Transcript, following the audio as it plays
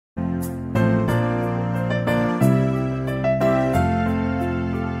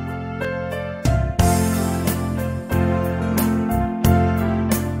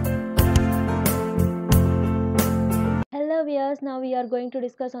Hello viewers, now we are going to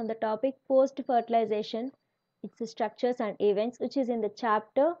discuss on the topic post-fertilization, its structures and events, which is in the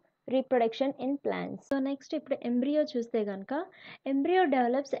chapter reproduction in plants. So next ఇప్పుడు embryo చూస్తే గనుక embryo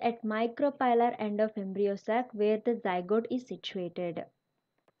develops at micropylar end of embryo sac where the zygote is situated.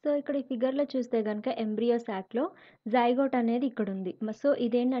 So ఇక్కడ ఈ ఫిగర్లో చూస్తే కనుక embryo సాక్లో zygote అనేది ఇక్కడ ఉంది. సో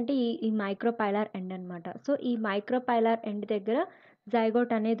ఇదేంటంటే ఈ మైక్రోపైలార్ ఎండ్ అనమాట. సో ఈ మైక్రోపైలార్ ఎండ్ దగ్గర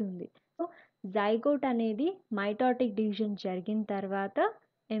జైగోట్ అనేది ఉంది. సో జైగోట్ అనేది మైటాటిక్ డివిజన్ జరిగిన తర్వాత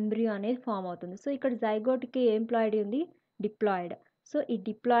ఎంబ్రియో అనేది ఫామ్ అవుతుంది. సో ఇక్కడ జైగోట్కి ఏం ప్లాయిడ్ ఉంది, డిప్లాయిడ్. సో ఈ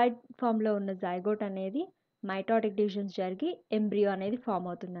డిప్లాయిడ్ ఫామ్లో ఉన్న జైగోట్ అనేది మైటాటిక్ డివిజన్స్ జరిగి ఎంబ్రియో అనేది ఫామ్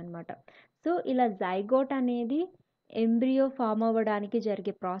అవుతుంది అనమాట. సో ఇలా జైగోట్ అనేది ఎంబ్రియో ఫామ్ అవ్వడానికి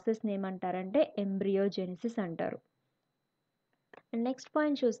జరిగే ప్రాసెస్ని ఏమంటారంటే ఎంబ్రియోజెనిసిస్ అంటారు. నెక్స్ట్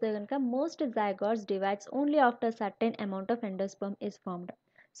పాయింట్ చూస్తే కనుక most zygotes divides only after certain amount of endosperm is formed.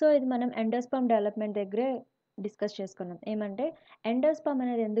 So ఇది మనం ఎండోస్పర్మ్ డెవలప్మెంట్ దగ్గరే డిస్కస్ చేసుకున్నాం. ఏమంటే ఎండోస్పర్మ్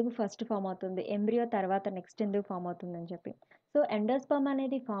అనేది ఎందుకు ఫస్ట్ ఫామ్ అవుతుంది, ఎంబ్రియో తర్వాత నెక్స్ట్ ఎందుకు ఫామ్ అవుతుంది అని చెప్పి. సో ఎండోస్పర్మ్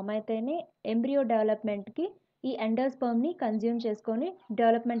అనేది ఫామ్ అయితేనే ఎంబ్రియో డెవలప్మెంట్కి ఈ ఎండోస్పర్మ్ని కన్జ్యూమ్ చేసుకొని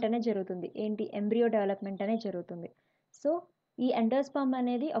డెవలప్మెంట్ అనేది జరుగుతుంది. ఏంటి, ఎంబ్రియో డెవలప్మెంట్ అనేది జరుగుతుంది. సో ఈ ఎండోస్పర్మ్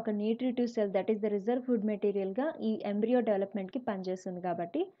అనేది ఒక nutritive cell, that is the reserve food మెటీరియల్గా ఈ ఎంబ్రియో డెవలప్మెంట్కి పనిచేస్తుంది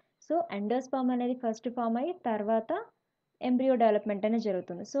కాబట్టి సో ఎండోస్పర్మ్ అనేది ఫస్ట్ ఫామ్ అయ్యి తర్వాత ఎంబ్రియో డెవలప్మెంట్ అనేది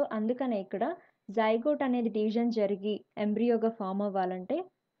జరుగుతుంది. సో అందుకనే ఇక్కడ జైగోట్ అనేది డివిజన్ జరిగి ఎంబ్రియోగా ఫామ్ అవ్వాలంటే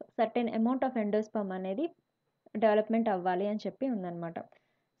సర్టెన్ అమౌంట్ ఆఫ్ ఎండోస్పర్మ్ అనేది డెవలప్మెంట్ అవ్వాలి అని చెప్పి ఉందన్నమాట.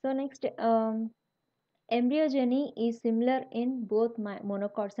 So next ఎంబ్రియోజెనీ is similar in both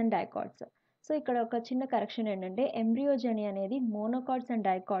monocots and dicots. So ఇక్కడ ఒక చిన్న కరెక్షన్ ఏంటంటే ఎంబ్రియోజెనీ అనేది మోనోకాట్స్ అండ్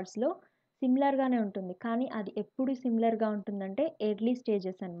డైకాట్స్లో సిమిలర్గానే ఉంటుంది. కానీ అది ఎప్పుడు సిమిలర్గా ఉంటుందంటే ఎర్లీ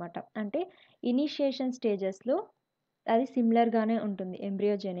స్టేజెస్ అనమాట. అంటే ఇనిషియేషన్ స్టేజెస్లో అది సిమిలర్గానే ఉంటుంది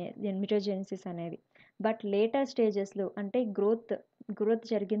ఎంబ్రియోజెనిసిస్ అనేది. బట్ లేటర్ స్టేజెస్లో అంటే గ్రోత్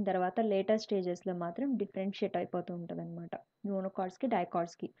జరిగిన తర్వాత లేటర్ స్టేజెస్లో మాత్రం డిఫరెన్షియేట్ అయిపోతూ ఉంటుంది అనమాట. మోనోకాట్స్కి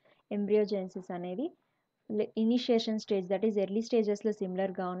డైకాట్స్కి ఎంబ్రియోజెనిసిస్ అనేది initiation stage, that is early స్టేజెస్లో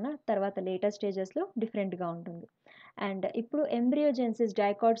సిమిలర్గా ఉన్న తర్వాత లేటర్ స్టేజెస్లో డిఫరెంట్గా ఉంటుంది. అండ్ ఇప్పుడు ఎంబ్రియోజెనిసిస్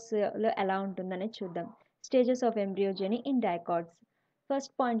డైకాట్స్లో ఎలా ఉంటుందనేది చూద్దాం. Stages of ఎంబ్రియోజెనీ in dicots.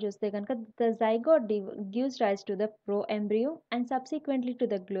 First point చూస్తే కనుక the zygote gives rise to the pro embryo and subsequently to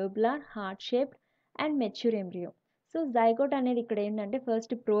the globular heart shaped and mature embryo. So zygote అనేది ఇక్కడ ఏంటంటే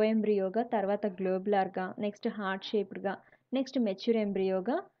ఫస్ట్ ప్రో ఎంబ్రియోగా, తర్వాత గ్లోబులార్గా, next heart షేప్డ్గా, next mature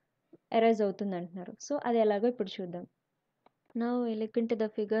ఎంబ్రియోగా arise అవుతుంది అంటున్నారు. So అది ఎలాగో ఇప్పుడు చూద్దాం. Now look into the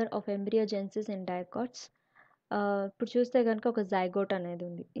figure of embryogenesis in dicots. ఇప్పుడు చూస్తే కనుక ఒక జైగోట్ అనేది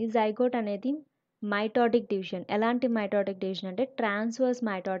ఉంది. ఈ జైగోట్ అనేది మైటాటిక్ డివిజన్, ఎలాంటి మైటాటిక్ డివిజన్ అంటే ట్రాన్స్వర్స్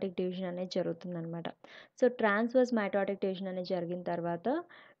మైటాటిక్ డివిజన్ అనేది జరుగుతుంది అనమాట. సో ట్రాన్స్వర్స్ మైటాటిక్ డివిజన్ అనేది జరిగిన తర్వాత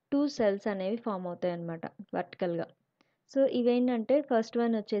 2 సెల్స్ అనేవి ఫామ్ అవుతాయి అనమాట వర్టికల్గా. సో ఇవేంటంటే ఫస్ట్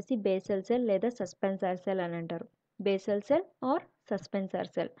వన్ వచ్చేసి బేసల్ సెల్ లేదా సస్పెన్సార్ సెల్ అని అంటారు. Basal cell are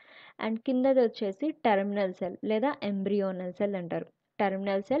సస్పెన్సార్ cell. And కిందది వచ్చేసి టెర్మినల్ సెల్ లేదా ఎంబ్రియోనల్ సెల్ అంటారు.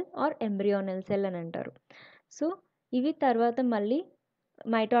 Terminal cell are embryonal cell అని అంటారు. సో ఇవి తర్వాత మళ్ళీ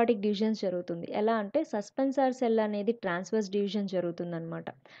మైటాటిక్ డివిజన్స్ జరుగుతుంది. ఎలా అంటే సస్పెన్సార్ సెల్ అనేది ట్రాన్స్వర్స్ డివిజన్ జరుగుతుంది అనమాట.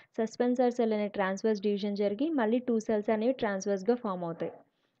 సస్పెన్సార్ సెల్ అనే ట్రాన్స్వర్స్ డివిజన్ జరిగి మళ్ళీ 2 సెల్స్ అనేవి ట్రాన్స్వర్స్గా ఫామ్ అవుతాయి.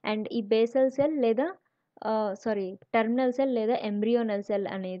 అండ్ ఈ బేసల్ సెల్ లేదా టెర్మినల్ సెల్ లేదా ఎంబ్రియోనల్ సెల్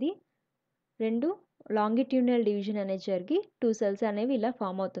అనేది 2 లాంగిట్యూడినల్ డివిజన్ అనేది జరిగి 2 సెల్స్ అనేవి ఇలా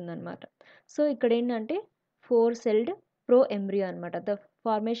ఫామ్ అవుతుంది అనమాట. సో ఇక్కడ ఏంటంటే 4 సెల్డ్ ప్రో ఎంబ్రియో అనమాట. The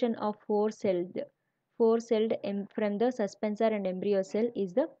formation of 4 celled from the సస్పెన్సార్ and embryo cell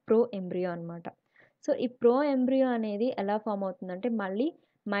is the pro embryo అనమాట. సో ఈ ప్రో ఎంబ్రియో అనేది ఎలా ఫామ్ అవుతుందంటే మళ్ళీ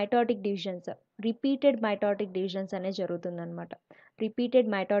mitotic divisions, repeated mitotic divisions అనేది జరుగుతుందన్నమాట. రిపీటెడ్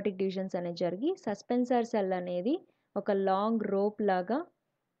మైటాటిక్ డివిజన్స్ అనేది జరిగి సస్పెన్సార్ సెల్ అనేది ఒక లాంగ్ రోప్ లాగా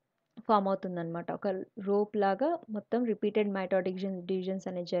ఫామ్ అవుతుందన్నమాట. ఒక రోప్ లాగా మొత్తం రిపీటెడ్ మైటాటిక్ డివిజన్స్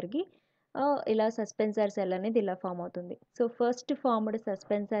అనేది జరిగి ఇలా సస్పెన్సార్ సెల్ అనేది ఇలా ఫామ్ అవుతుంది. సో ఫస్ట్ ఫార్మ్డ్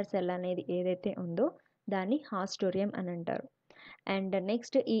సస్పెన్సార్ సెల్ అనేది ఏదైతే ఉందో దాన్ని హాస్టోరియం అని అంటారు. అండ్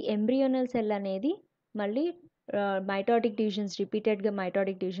నెక్స్ట్ ఈ ఎంబ్రియోనల్ సెల్ అనేది మళ్ళీ మైటాటిక్ డివిజన్స్, రిపీటెడ్గా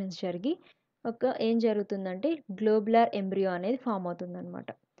మైటాటిక్ డివిజన్స్ జరిగి ఏం జరుగుతుందంటే గ్లోబులార్ ఎంబ్రియో అనేది ఫామ్ అవుతుందన్నమాట.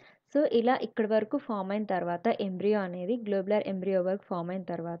 సో ఇలా ఇక్కడ వరకు ఫామ్ అయిన తర్వాత ఎంబ్రియో అనేది గ్లోబులార్ ఎంబ్రియో వరకు ఫామ్ అయిన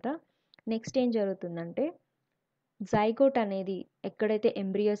తర్వాత నెక్స్ట్ ఏం జరుగుతుందంటే జైగోట్ అనేది ఎక్కడైతే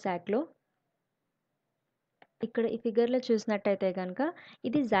ఎంబ్రియో సాక్లో ఇక్కడ ఈ ఫిగర్లో చూసినట్టయితే కనుక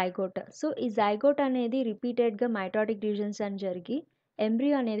ఇది జైగోట్. సో ఈ జైగోట్ అనేది రిపీటెడ్గా మైటాటిక్ డివిజన్స్ అని జరిగి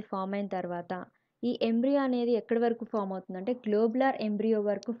ఎంబ్రియో అనేది ఫామ్ అయిన తర్వాత ఈ ఎంబ్రియో అనేది ఎక్కడి వరకు ఫామ్ అవుతుందంటే గ్లోబులార్ ఎంబ్రియో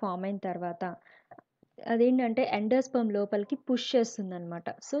వరకు ఫామ్ అయిన తర్వాత అదేంటంటే ఎండోస్పర్మ్ లోపలికి పుష్ చేస్తుందనమాట.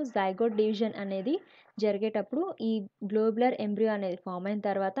 సో జైగోట్ డివిజన్ అనేది జరిగేటప్పుడు ఈ గ్లోబులర్ ఎంబ్రియో అనేది ఫామ్ అయిన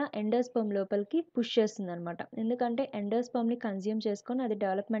తర్వాత ఎండోస్పర్మ్ లోపలికి పుష్ చేస్తుందనమాట. ఎందుకంటే ఎండోస్పర్మ్ని కన్జ్యూమ్ చేసుకొని అది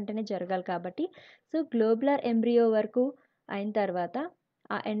డెవలప్మెంట్ అనేది జరగాలి కాబట్టి. సో గ్లోబులర్ ఎంబ్రియో వరకు అయిన తర్వాత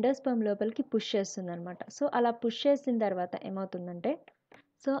ఆ ఎండోస్పర్మ్ లోపలికి పుష్ చేస్తుందనమాట. సో అలా పుష్ చేసిన తర్వాత ఏమవుతుందంటే,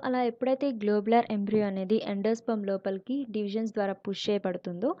 సో అలా ఎప్పుడైతే ఈ గ్లోబులర్ ఎంబ్రియో అనేది ఎండోస్పర్మ్ లోపలికి డివిజన్స్ ద్వారా పుష్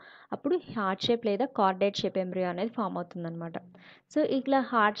చేయబడుతుందో అప్పుడు హార్ట్ షేప్ లేదా కార్డేట్ షేప్ ఎంబ్రియో అనేది ఫామ్ అవుతుందన్నమాట. సో ఇట్లా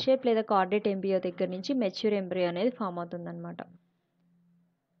హార్ట్ షేప్ లేదా కార్డేట్ ఎంబ్రియో దగ్గర నుంచి మెచ్యూర్ ఎంబ్రియో అనేది ఫామ్ అవుతుందన్నమాట.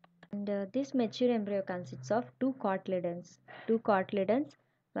 And this mature embryo consists of two cotyledons,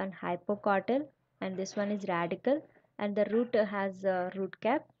 one hypocotyl and this one is radical, and the root has a root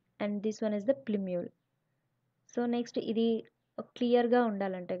cap and this one is the plumule. So next ఇది క్లియర్గా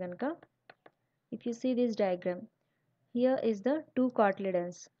ఉండాలంటే కనుక, if you see this diagram, here is the two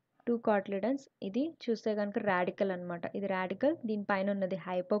cotyledons. ఇది చూస్తే కనుక radical అనమాట. ఇది radical, దీనిపైన ఉన్నది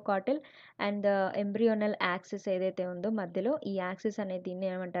హైపోకాటిల్ అండ్ ద ఎంబ్రియోనల్ యాక్సిస్ ఏదైతే ఉందో మధ్యలో ఈ యాక్సిస్ అనేది దీన్ని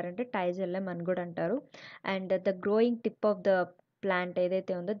ఏమంటారంటే టైజెల్లమ్ అని కూడా అంటారు. And the growing tip of the plant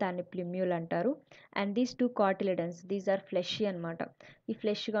ఏదైతే ఉందో దాన్ని ప్లిమ్యూల్ అంటారు. And these two cotyledons, these are fleshy అనమాట. ఈ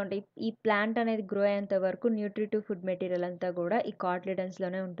ఫ్లెష్గా ఉంటాయి. ఈ ప్లాంట్ అనేది గ్రో అయ్యేంత వరకు న్యూట్రిటివ్ ఫుడ్ మెటీరియల్ అంతా కూడా ఈ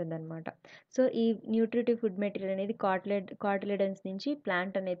కాటిలిడన్స్లోనే ఉంటుందన్నమాట. సో ఈ న్యూట్రిటివ్ ఫుడ్ మెటీరియల్ అనేది కాటిలిడన్స్ నుంచి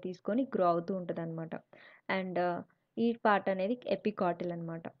ప్లాంట్ అనేది తీసుకొని గ్రో అవుతూ ఉంటుంది అనమాట. అండ్ ఈ పార్ట్ అనేది ఎపికాటిల్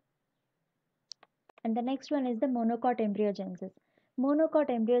అనమాట. And the next one is the monocot ఎంబ్రియోజెన్సిస్.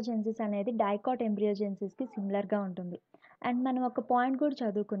 Monocot ఎంబ్రియోజెన్సిస్ అనేది డైకాట్ ఎంబ్రియోజెన్సిస్కి సిమిలర్గా ఉంటుంది. అండ్ మనం ఒక పాయింట్ కూడా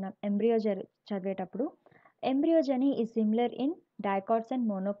చదువుకున్నాం చదివేటప్పుడు, ఎంబ్రియోజెనీ is similar in dicots and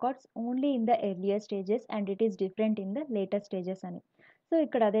monocots only in the earlier stages and it is different in the later stages అని. సో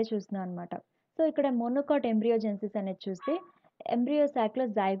ఇక్కడ అదే చూస్తున్నాం అనమాట. సో ఇక్కడ మోనోకాట్ ఎంబ్రియోజెన్సిస్ అనేది చూస్తే ఎంబ్రియో సాక్లో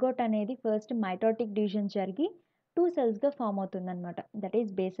జైగోట్ అనేది ఫస్ట్ మైటోటిక్ డివిజన్ జరిగి 2 సెల్స్గా ఫామ్ అవుతుందన్నమాట. That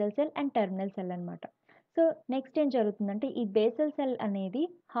is basal cell and terminal cell అనమాట. సో నెక్స్ట్ ఏం జరుగుతుందంటే ఈ బేసల్ సెల్ అనేది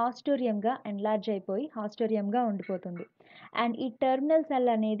హాస్టోరియంగా ఎన్లార్జ్ అయిపోయి హాస్టోరియంగా ఉండిపోతుంది. అండ్ ఈ టెర్మినల్ సెల్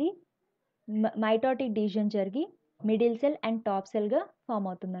అనేది మైటోటిక్ డివిజన్ జరిగి middle cell and top సెల్గా form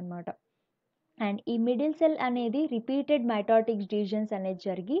అవుతుందన్నమాట. అండ్ ఈ మిడిల్ సెల్ అనేది రిపీటెడ్ మైటోటిక్ డివిజన్స్ అనేది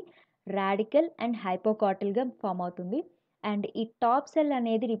జరిగి రాడికల్ అండ్ హైపోకాటిల్గా ఫామ్ అవుతుంది. అండ్ ఈ టాప్ సెల్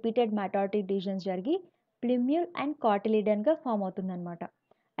అనేది రిపీటెడ్ మైటోటిక్ డివిజన్స్ జరిగి ప్లిమ్యూల్ అండ్ కాటిలిడన్గా ఫామ్ అవుతుందన్నమాట.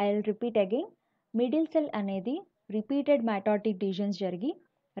 I will repeat again, middle cell అనేది రిపీటెడ్ మైటోటిక్ డివిజన్స్ జరిగి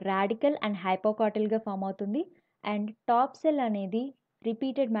రాడికల్ అండ్ హైపోకాటిల్గా ఫామ్ అవుతుంది. అండ్ టాప్ సెల్ అనేది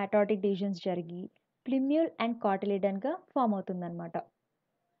రిపీటెడ్ మైటోటిక్ డివిజన్స్ జరిగి ప్లిమ్యూల్ అండ్ కాటిలిడన్గా ఫామ్ అవుతుందన్నమాట.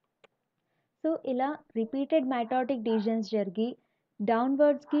 సో ఇలా రిపీటెడ్ మైటోటిక్ డివిజన్స్ జరిగి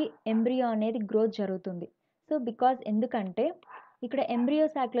డౌన్వర్డ్స్కి ఎంబ్రియో అనేది గ్రోత్ జరుగుతుంది. సో ఎందుకంటే ఇక్కడ ఎంబ్రియో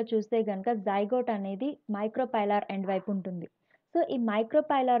సాక్లో చూస్తే కనుక జైగోట్ అనేది మైక్రోపైలార్ ఎండ్ వైపు ఉంటుంది. సో ఈ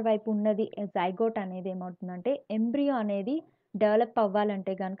మైక్రోపైలార్ వైపు ఉన్నది జైగోట్ అనేది ఏమవుతుందంటే ఎంబ్రియో అనేది డెవలప్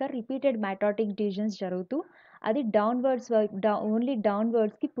అవ్వాలంటే కనుక రిపీటెడ్ మైటోటిక్ డివిజన్స్ జరుగుతూ అది ఓన్లీ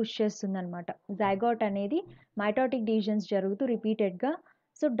డౌన్వర్డ్స్కి పుష్ చేస్తుంది అనమాట. జైగోట్ అనేది మైటోటిక్ డివిజన్స్ జరుగుతూ రిపీటెడ్గా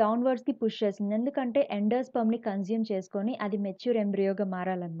సో డౌన్వర్డ్స్కి పుష్ చేస్తుంది. ఎందుకంటే ఎండోస్పర్మ్ని కన్జ్యూమ్ చేసుకొని అది మెచ్యూర్ ఎంబ్రియోగా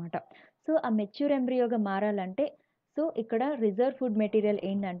మారాలన్నమాట. సో ఆ మెచ్యూర్ ఎంబ్రియోగా మారాలంటే సో ఇక్కడ రిజర్వ్ ఫుడ్ మెటీరియల్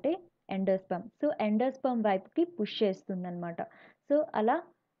ఏంటంటే ఎండోస్పర్మ్. సో ఎండోస్పర్మ్ వైపుకి పుష్ చేస్తుంది అనమాట. సో అలా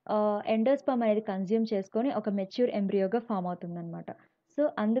ఎండోస్పర్మ్ అనేది కన్జ్యూమ్ చేసుకొని ఒక మెచ్యూర్ ఎంబ్రియోగా ఫామ్ అవుతుందన్నమాట. సో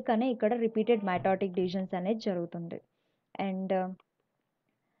అందుకనే ఇక్కడ రిపీటెడ్ మైటోటిక్ డివిజన్స్ అనేది జరుగుతుంది. And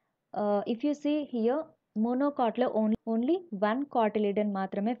if you see here మోనోకాట్లో only 1 కాటిలిడన్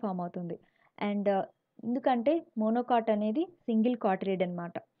మాత్రమే ఫామ్ అవుతుంది. అండ్ ఎందుకంటే మోనోకాట్ అనేది సింగిల్ కాటిలిడన్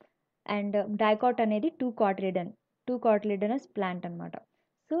అనమాట. అండ్ డైకాట్ అనేది 2 కాటిలిడనస్ ప్లాంట్ అనమాట.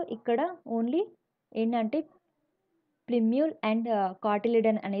 సో ఇక్కడ ఓన్లీ ఏంటంటే ప్లిమ్యూల్ అండ్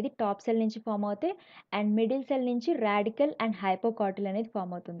కాటిలిడన్ అనేది టాప్ సెల్ నుంచి ఫామ్ అవుతాయి. అండ్ మిడిల్ సెల్ నుంచి రాడికల్ అండ్ హైపోకాటిల్ అనేది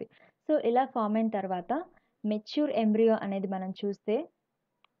ఫామ్ అవుతుంది. సో ఇలా ఫామ్ అయిన తర్వాత మెచ్యూర్ ఎంబ్రియో అనేది మనం చూస్తే,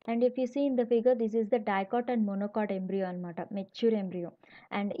 and if you see in the figure this is the dicot and monocot embryo అనమాట, మెచ్యూర్ ఎంబ్రియో.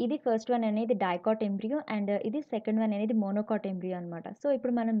 అండ్ ఇది ఫస్ట్ వన్ అనేది డైకాట్ ఎంబ్రియో అండ్ ఇది సెకండ్ వన్ అనేది మోనోకాట్ ఎంబ్రియో అనమాట. సో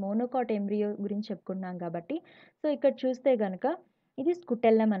ఇప్పుడు మనం మోనోకాట్ ఎంబ్రియో గురించి చెప్పుకుంటున్నాం కాబట్టి సో ఇక్కడ చూస్తే కనుక ఇది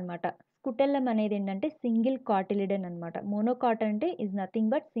స్కుటెల్లం అనమాట. స్కుటెల్లం అనేది ఏంటంటే సింగిల్ కాటిలిడన్ అనమాట. మోనోకాట్ అంటే is nothing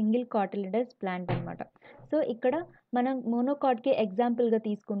but single కాటిలిడస్ plant అనమాట. సో ఇక్కడ మనం మోనోకాట్కి ఎగ్జాంపుల్గా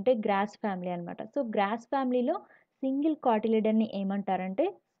తీసుకుంటే గ్రాస్ ఫ్యామిలీ అనమాట. సో గ్రాస్ ఫ్యామిలీలో సింగిల్ కాటిలిడన్ని ఏమంటారంటే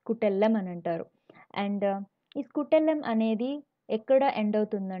స్కుటెల్లం అని అంటారు. అండ్ ఈ స్కుటెల్లం అనేది ఎక్కడ ఎండ్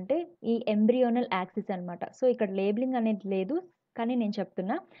అవుతుందంటే ఈ ఎంబ్రియోనల్ యాక్సిస్ అనమాట. సో ఇక్కడ లేబులింగ్ అనేది లేదు కానీ నేను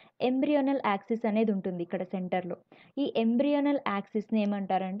చెప్తున్నా, ఎంబ్రియోనల్ యాక్సిస్ అనేది ఉంటుంది ఇక్కడ సెంటర్లో. ఈ ఎంబ్రియోనల్ యాక్సిస్ని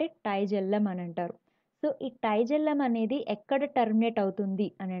ఏమంటారంటే టైజెల్లం అని అంటారు. సో ఈ టైజెల్లం అనేది ఎక్కడ టర్మినేట్ అవుతుంది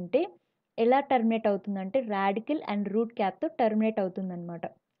అని అంటే, ఎలా టర్మినేట్ అవుతుందంటే రాడికల్ అండ్ రూట్ క్యాప్తో టర్మినేట్ అవుతుందన్నమాట.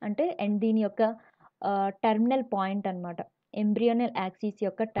 అంటే అండ్ దీని యొక్క టర్మినల్ పాయింట్ అనమాట. ఎంబ్రియోనల్ యాక్సిస్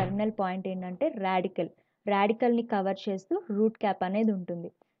యొక్క టర్మినల్ పాయింట్ ఏంటంటే రాడికల్ని కవర్ చేస్తూ రూట్ క్యాప్ అనేది ఉంటుంది.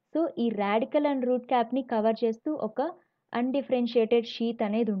 సో ఈ రాడికల్ అండ్ రూట్ క్యాప్ని కవర్ చేస్తూ ఒక అన్డిఫరెన్షియేటెడ్ షీత్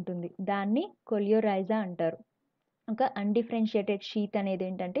అనేది ఉంటుంది. దాన్ని కొలియోరైజా అంటారు. ఒక అన్డిఫరెన్షియేటెడ్ షీత్ అనేది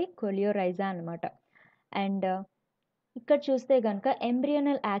ఏంటంటే కొలియోరైజా అనమాట. అండ్ ఇక్కడ చూస్తే కనుక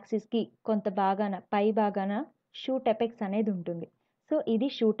ఎంబ్రియోనల్ యాక్సిస్కి కొంత భాగాన పై భాగాన షూట్ ఎపెక్స్ అనేది ఉంటుంది. సో ఇది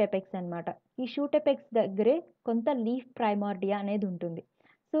షూట్ ఎపెక్స్ అనమాట. ఈ షూట్ ఎపెక్స్ దగ్గరే కొంత లీఫ్ ప్రైమార్డియా అనేది ఉంటుంది.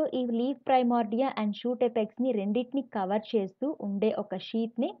 సో ఈ లీఫ్ ప్రైమార్డియా అండ్ షూట్ ఎపెక్స్ని రెండింటిని కవర్ చేస్తూ ఉండే ఒక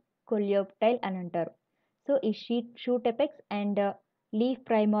షీట్ని కొలియోప్టైల్ అని అంటారు. సో ఈ shoot apex and leaf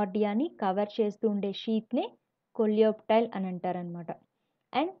ప్రైమార్డియాని cover చేస్తూ ఉండే షీట్ని కొలియోప్టైల్ అని అంటారనమాట.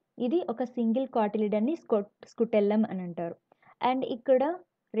 అండ్ ఇది ఒక సింగిల్ కాటిలిడన్ని స్కుటెల్లం అని అంటారు. అండ్ ఇక్కడ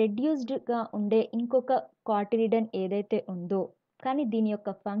రెడ్యూస్డ్గా ఉండే ఇంకొక కాటిలిడన్ ఏదైతే ఉందో కానీ దీని యొక్క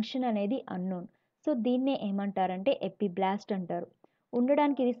ఫంక్షన్ అనేది అన్నోన్. సో దీన్నే ఏమంటారంటే ఎపిబ్లాస్ట్ అంటారు.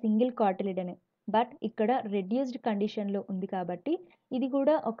 ఉండడానికి ఇది సింగిల్ కాటిలిడనే, బట్ ఇక్కడ రెడ్యూస్డ్ కండిషన్లో ఉంది కాబట్టి ఇది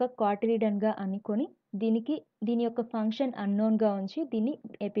కూడా ఒక కాటిలిడన్గా అనుకొని దీని యొక్క ఫంక్షన్ అన్నోన్గా ఉంచి దీన్ని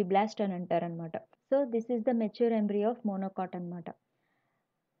ఎపిబ్లాస్ట్ అని అంటారనమాట. So this is the mature embryo of monocot అనమాట.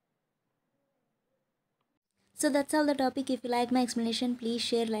 So that's all the topic. If you like my explanation, please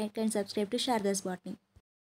share, like and subscribe to Sharda's Botany.